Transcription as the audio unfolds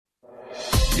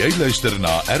Jy luister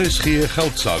na RSG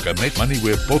Geldsaake met Money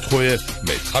Web Potgoe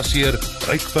met gasheer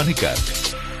Ryk van die Kerk.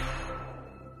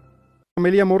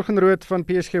 Amelia Morgenrood van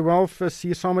PSG Wealth is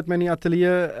hier saam met my in die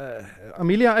ateljee.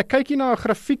 Amelia, ek kyk hier na 'n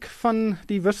grafiek van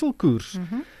die wisselkoers.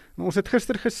 Ons het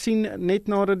gister gesien, net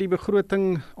nadat die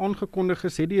begroting aangekondig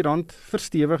is, het die rand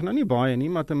verstewig, nou nie baie nie,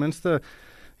 maar ten minste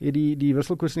het die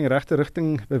wisselkoers in die regte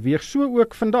rigting beweeg. So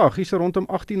ook vandag, hier is rondom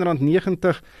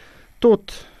R18.90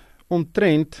 tot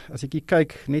omtrent, as ek hier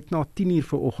kyk, net na 10 uur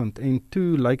vanoggend, en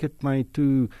toe lyk dit my,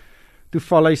 toe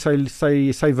val hy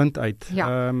sy wind uit.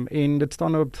 Ja. En dit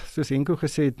staan op, soos Henko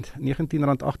gesê het,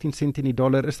 R19.18 in die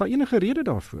dollar. Is daar enige rede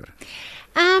daarvoor?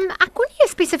 Ek kon nie 'n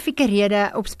spesifieke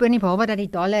rede opspoor nie, behalwe dat die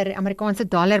Amerikaanse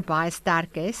dollar baie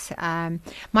sterk is.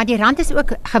 Maar die rand is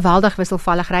ook geweldig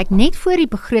wisselvallig ryk. Net voor die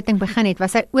begroting begin het,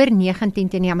 was hy oor 19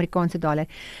 teen die Amerikaanse dollar.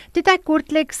 Toe het hy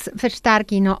kortliks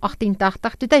versterk hier na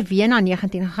 18.80, toe het hy weer na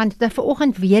 19 gegaan, toe het hy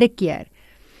vanoggend weer 'n keer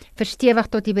verstewig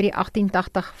tot hier by die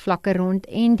 18.80 vlakke rond,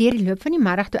 en deur die loop van die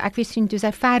middag toe ek weer sien, toe is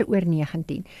hy ver oor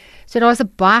 19. So daar is 'n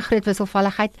baie groot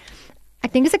wisselvalligheid.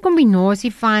 Ek dink dit is 'n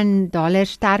kombinasie van dollar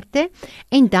sterkte,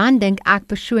 en dan dink ek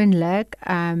persoonlik,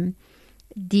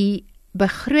 die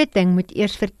begroting moet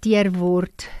eers verteer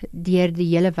word deur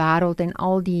die hele wêreld en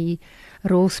al die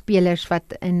rolspelers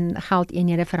wat in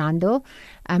geldeenhede verhandel.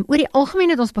 Oor die algemeen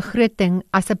het ons begroting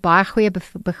as 'n baie goeie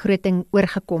begroting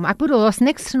oorgekom. Ek bedoel, daar's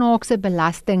niks snaakse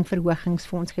belastingverhogings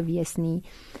vir ons gewees nie.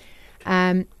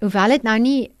 Hoewel dit nou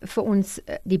nie vir ons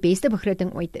die beste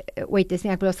begroting ooit is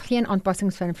nie, ek bedoel, ons geen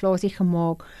aanpassings vir inflasie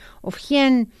gemaak, of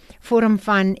geen vorm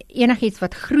van enigiets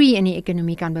wat groei in die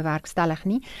ekonomie kan bewerkstellig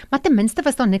nie, maar ten minste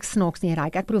was daar niks snaaks nie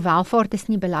ryk. Ek bedoel, welvaart is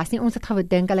nie belas nie. Ons het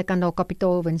gedink hulle kan dalk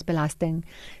kapitaalwinsbelasting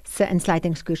se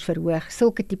insluitingskoers verhoog,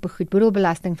 sulke tipe goed,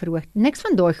 boedelbelasting verhoog. Niks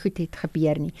van daai goed het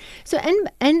gebeur nie. So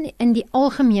in die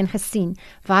algemeen gesien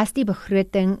was die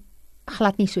begroting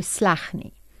glad nie so sleg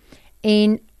nie.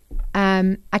 En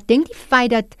ek dink die feit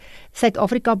dat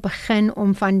Suid-Afrika begin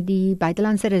om van die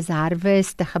buitelandse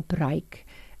reserves te gebruik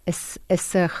is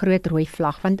 'n groot rooi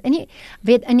vlag, want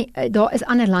daar is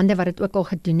ander lande wat dit ook al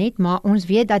gedoen het, maar ons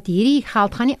weet dat hierdie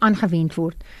geld gaan nie aangewend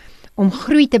word om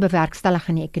groei te bewerkstellig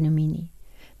in die ekonomie nie.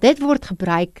 Dit word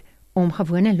gebruik om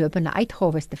gewone lopende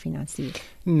uitgawes te finansier.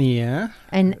 Nee.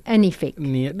 In effek.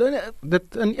 Nee,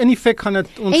 dit in effek gaan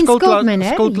dit ons skuld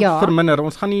verminder.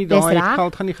 Ons gaan nie daai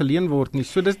geld gaan nie geleen word nie.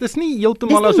 So dis nie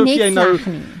heeltemal asof jy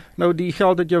nou die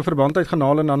geld uit jou verband uit gaan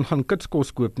haal en dan gaan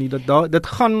kitskos koop nie. Dit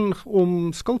gaan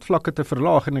om skuldvlakke te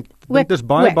verlaag, en ek dink dit is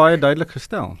baie duidelik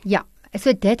gestel. Ja.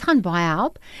 So dit gaan baie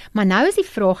help, maar nou is die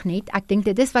vraag net, ek dink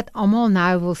dit is wat almal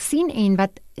nou wil sien en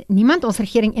wat niemand ons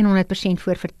regering 100%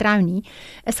 voor vertrou nie,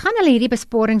 is gaan hulle hierdie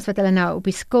besparings wat hulle nou op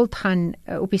die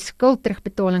skuld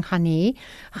terugbetaling gaan hê,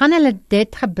 gaan hulle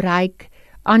dit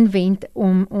aanwend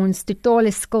om ons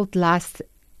totale skuldlas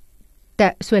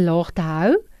so laag te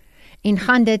hou, en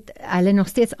gaan dit hulle nog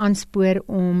steeds aanspoor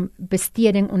om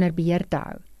besteding onder beheer te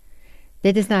hou.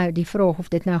 Dit is nou die vraag of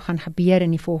dit nou gaan gebeur in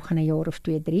die volgende jaar of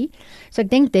 2, 3. So ek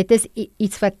dink dit is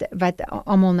iets wat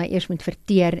almal nou eers moet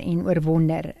verteer en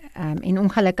oorwonder. En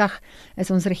ongelukkig is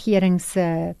ons regering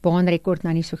se baanrekord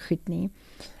nou nie so goed nie.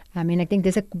 En ek dink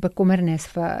dis 'n bekommernis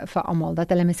vir almal, dat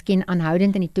hulle miskien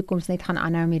aanhoudend in die toekoms net gaan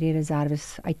aanhou om hierdie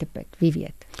reserves uit te put. Wie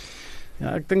weet.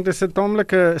 Ja, ek dink dis 'n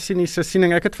taamlike siniese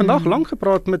siening. Ek het vandag lank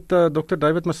gepraat met Dr.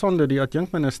 David Masondo, die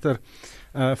adjunkminister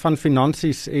van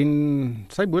Finansies, en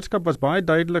sy boodskap was baie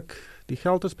duidelik: die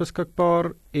geld is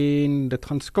beskikbaar en dit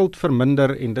gaan skuld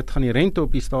verminder, en dit gaan die rente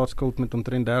op die staatsskuld met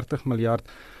omtrent 30 miljard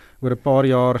oor 'n paar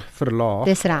jaar verlaag.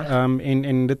 Dis reg.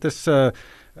 En dit is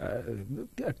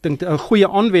ek dink 'n goeie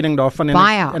aanwending daarvan,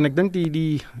 en ek dink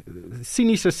die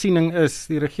siniese siening is,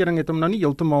 die regering het hom nou nie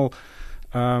heeltemal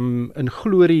in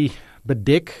glorie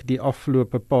bedek die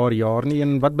afgelope paar jaar nie,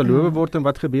 en wat beloof word en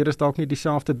wat gebeur is dalk nie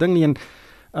dieselfde ding nie,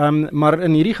 maar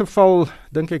in hierdie geval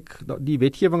dink ek die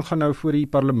wetgewing gaan nou voor die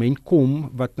parlement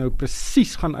kom wat nou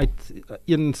presies gaan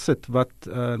uiteensit wat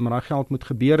met daai geld moet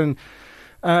gebeur, en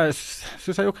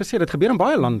soos hy ook gesê, dit gebeur in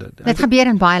baie lande. Dit gebeur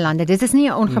in baie lande, dit is nie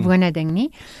 'n ongewone ding nie.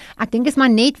 Ek dink is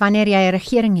maar net wanneer jy 'n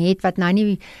regering het wat nou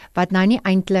nie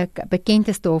eintlik bekend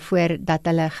is daarvoor dat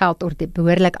hulle geld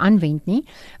behoorlik aanwend nie,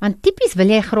 want tipies wil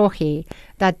jy graag hê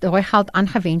dat daai geld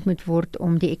aangewend moet word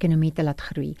om die ekonomie te laat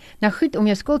groei. Nou goed, om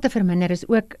jou skuld te verminder is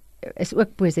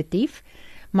ook positief,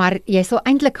 maar jy sal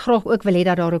eintlik graag ook wil hê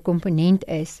dat daar 'n komponent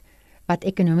is wat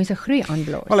ekonomiese groei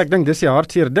aanblaas. Wel, ek dink dis die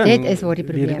hartseer ding. Dit is waar die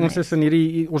probleem is.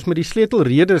 Ons moet die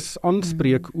sleutelredes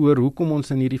aanspreek oor hoekom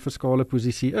ons in hierdie fiskale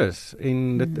posisie is.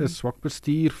 En dit is swak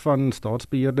bestuur van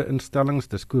staatsbeheerde instellings,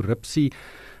 dis korrupsie,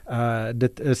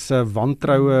 Dit is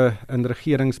wantroue in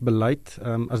regeringsbeleid.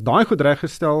 As daai goed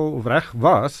reggestel of reg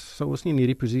was, sou ons nie in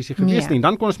hierdie posisie gewees nie.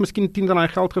 Dan kon ons miskien 10 van daai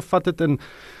geld gevat het in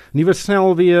nuwe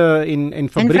snelweë en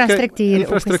fabrieke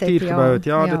infrastruktuur gebou het.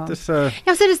 Ja, dit is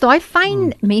Ja, so dis daai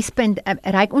fyn mespunt.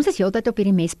 Ryk, ons is heeltyd op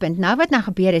hierdie mespunt. Nou wat nou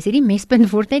gebeur is, hierdie mespunt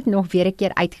word net nog weer 'n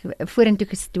keer vorentoe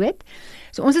gestoot.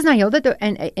 So ons is nou heeltyd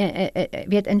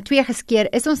in twee geskeer.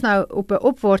 Is ons nou op 'n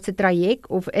opwaartse traject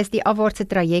of is die afwaartse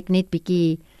traject net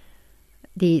bietjie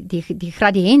die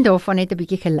gradiënt daarvan net 'n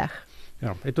bietjie gelig?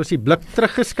 Ja, het ons die blik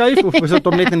teruggeskuif of is dit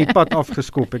hom net in die pad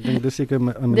afgeskop? Ek dink dis seker 'n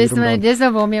manier Dis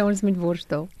nou waarmee ons moet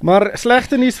worstel. Maar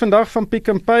slegte nuus vandag van Pick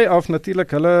n Pay af.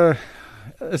 Natuurlik, hulle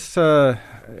is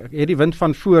het die wind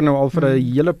van voor nou al vir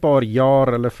 'n hele paar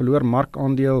jaar. Hulle verloor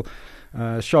markandeel.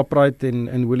 Shoprite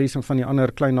en Woolies en van die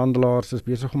ander kleinhandelaars is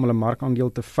besig om hulle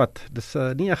markandeel te vat. Dis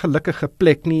nie 'n gelukkige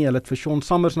plek nie. Hulle het vir Sean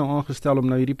Summers nou aangestel om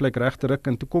nou hierdie plek reg te ruk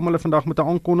en toe kom hulle vandag met 'n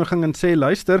aankondiging en sê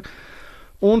luister,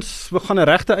 ons gaan 'n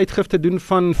regte uitgifte doen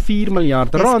van 4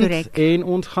 miljard rand en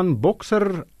ons gaan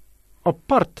Boxer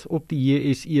apart op die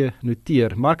JSE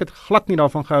noteer. Mark het glad nie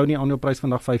daarvan gehou nie, aandeleprys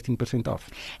vandag 15% af.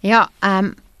 Ja,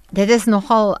 dit is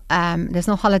nogal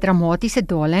 'n dramatiese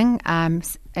daling.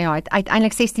 Ja, het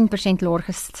uiteindelik 16% laer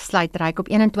gesluit, Ryk op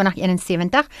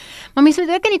 21,71. Maar mens moet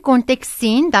ook in die konteks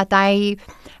sien dat hy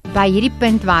by hierdie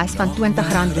punt was van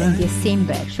R20 in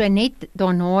Desember. So net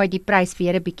daarna het die prys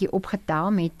weer 'n bietjie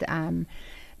opgetel met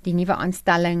die nuwe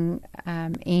aanstelling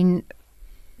en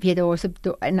weet daar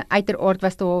uiteraard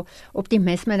was daar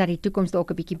optimisme dat die toekoms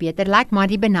dalk 'n bietjie beter lyk, maar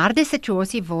die benarde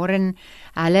situasie waarin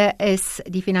hulle is,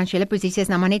 die finansiële posisie is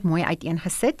nou maar net mooi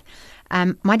uiteengesit.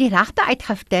 Maar die regte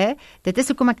uitgifte, dit is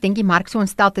hoekom ek dink die mark so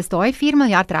ontstel is, daai 4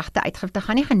 miljard regte uitgifte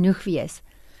gaan nie genoeg wees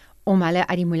om hulle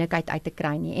uit die moeilikheid uit te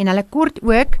kry nie. En hulle kort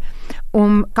ook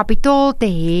om kapitaal te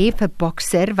hê vir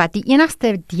Boxer, wat die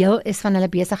enigste deel is van hulle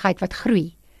besigheid wat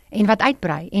groei en wat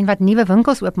uitbrei en wat nuwe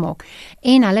winkels oopmaak.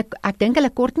 En ek dink hulle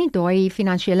kort nie daai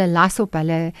finansiële las op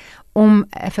hulle om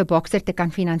vir Boxer te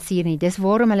kan finansier nie. Dis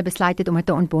waarom hulle besluit het om dit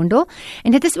te ontbondel.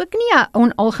 En dit is ook nie 'n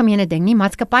onalgemene ding nie.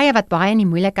 Maatskappye wat baie in die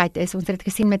moeilikheid is, ons het dit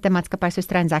gesien met 'n maatskappy soos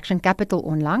Transaction Capital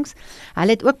onlangs.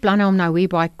 Hulle het ook planne om nou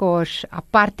WeBuyCars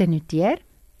apart te noteer.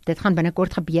 Dit gaan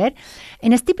binnekort gebeur.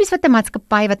 En is tipies wat 'n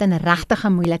maatskappy wat in regtige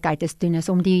moeilikheid is doen, is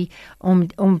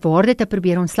om waarde te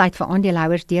probeer ontsluit vir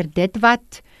aandeelhouers deur dit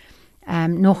wat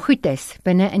nog goed is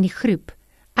binne in die groep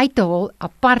uit te haal,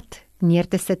 apart neer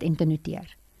te sit en te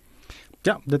noteer.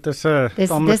 Ja, dit is dis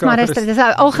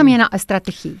 'n algemene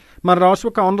strategie. Maar daar's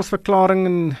ook 'n handelsverklaring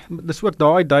en dis ook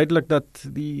daai duidelik dat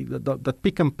dat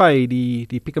Pick n Pay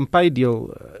die Pick n Pay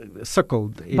deel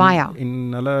sukkel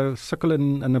en hulle sukkel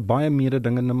in 'n baie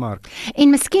mededingende mark. En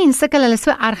miskien sukkel hulle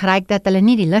so erg Ryk dat hulle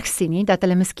nie die lig sien nie, dat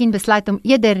hulle miskien besluit om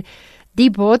eerder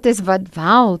die bates wat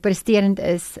wel presterend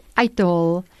is uit te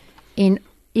haal en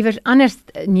iewers anders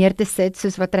neer te sit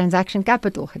soos wat Transaction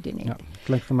Capital gedoen het. Ja,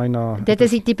 klink vir my na dit is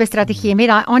die tipe strategie. Met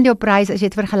daai aandeleprys as jy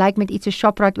dit vergelyk met iets so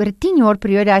Shoprite oor 'n 10 jaar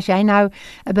periode, as jy nou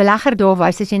 'n belegger daar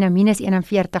was, as jy nou minus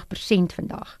 41%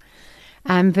 vandag.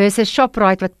 Versus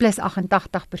Shoprite wat plus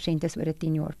 88% is oor 'n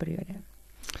 10 jaar periode.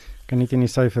 Kan nie in die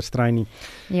syfers strei nie.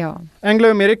 Ja. Anglo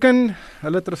American,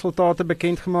 hulle het resultate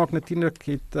bekend gemaak. Natuurlik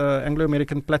het Anglo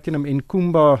American Platinum en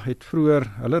Kumba het vroeër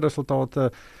hulle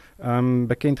resultate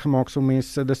bekend gemaak. So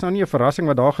mense, dis nou nie 'n verrassing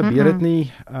wat daar gebeur het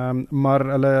nie, maar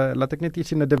hulle, laat ek net iets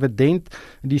sien, 'n dividend,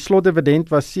 die slotdividend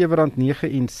was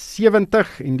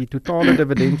R7.79 en die totale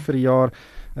dividend vir die jaar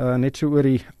net so oor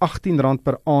die R18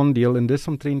 per aandeel en dis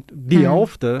omtrent die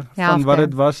helfte van wat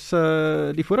dit was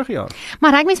die vorige jaar.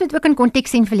 Maar ek mens moet ook in konteks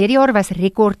sien, verlede jaar was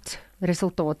rekord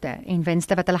resultate en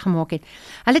winste wat hulle gemaak het.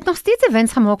 Hulle het nog steeds 'n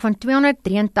wins gemaak van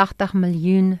 283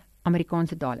 miljoen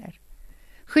Amerikaanse dollar.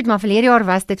 Goed, maar verlede jaar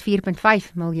was dit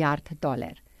 4.5 miljard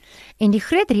dollar. En die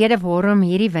groot rede waarom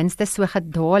hierdie winste so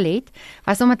gedaal het,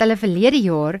 was omdat hulle verlede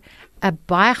jaar 'n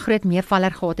baie groot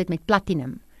meevaller gehad het met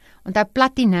Platinum. Onthou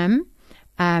Platinum,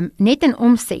 net in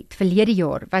omset verlede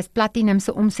jaar was Platinum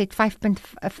se omset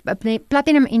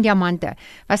Platinum en diamante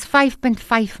was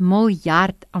 5.5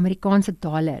 miljard Amerikaanse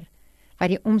dollar wat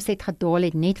die omset gedaal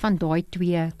het net van daai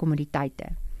twee kommoditeite.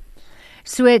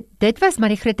 So dit was maar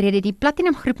die groot rede. Die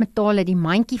Platinum groep metale, die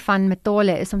mandjie van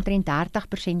metale is omtrent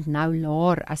 30% nou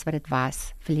laer as wat dit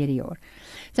was verlede jaar.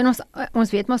 So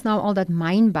ons weet mos nou al dat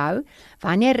mynbou,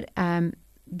 wanneer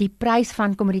die prys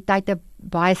van kommoditeite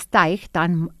baie styg,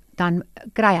 dan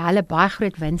kry hulle baie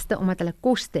groot winste omdat hulle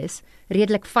kostes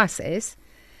redelik vas is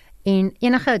en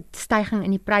enige stygings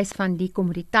in die prys van die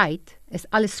kommoditeit is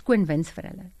alles skoon wins vir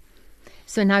hulle.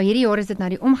 So nou hierdie jaar is dit nou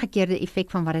die omgekeerde effek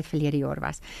van wat dit verlede jaar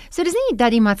was. So dis nie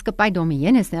dat die maatskappy daarmee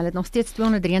heen is nie, hulle het nog steeds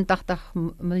 283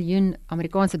 miljoen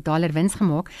Amerikaanse dollar wins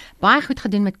gemaak, baie goed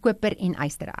gedoen met koper en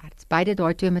ystererts. Beide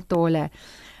daai twee metale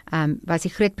was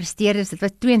die groot presteerders, dit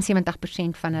was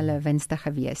 72% van hulle winste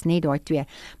gewees, net daai twee.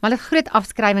 Maar hulle het groot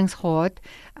afskrywings gehad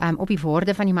op die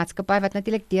waarde van die maatskappy wat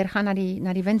natuurlik deurgaan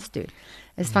na die wins toe.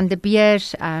 Is van De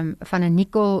Beers, van 'n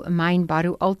nikkel myn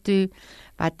Barro Alto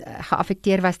wat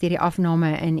geaffekteer was deur die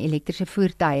afname in elektriese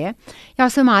voertuie. Ja,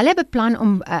 so maar hulle beplan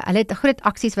om hulle het groot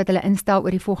aksies wat hulle instel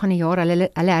oor die volgende jaar.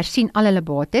 Hulle hersien al hulle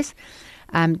bates.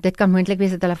 Dit kan moontlik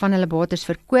wees dat hulle van hulle bates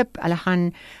verkoop. Hulle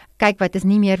gaan kyk wat is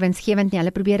nie meer winsgewend nie.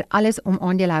 Hulle probeer alles om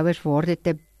aandeelhouers waarde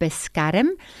te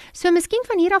beskerm. So miskien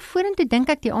van hier af vorentoe dink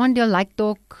ek die aandeel lyk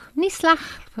dalk nie sleg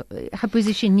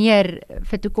geposisioneer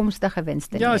vir toekomstige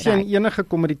winste nie. Ja, as jy in enige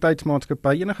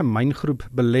kommoditeitsmaatskappy, enige myngroep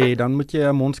belê, dan moet jy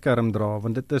 'n mondskerm dra,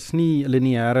 want dit is nie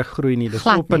lineêre groei nie. Dit is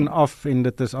op en af en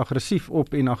dit is aggressief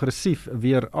op en aggressief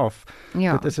weer af.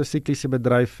 Ja. Dit is 'n sikliese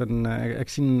bedryf en ek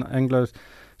sien Anglo's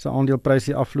se aandeleprys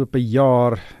die afgelope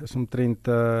jaar is omtrent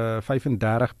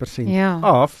 35%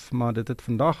 af, maar dit het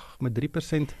vandag met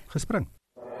 3% gespring.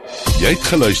 Jy het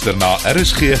geluister na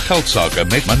RSG Geldsaake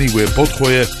met Moneyweb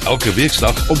Potgoe elke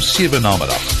weeksdag om 7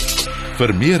 namiddag.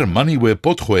 Vir meer Moneyweb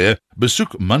Potgoe,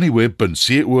 besoek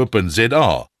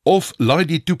moneyweb.co.za of laai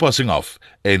die toepassing af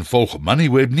en volg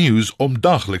Moneyweb News om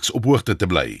daagliks op hoogte te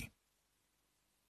bly.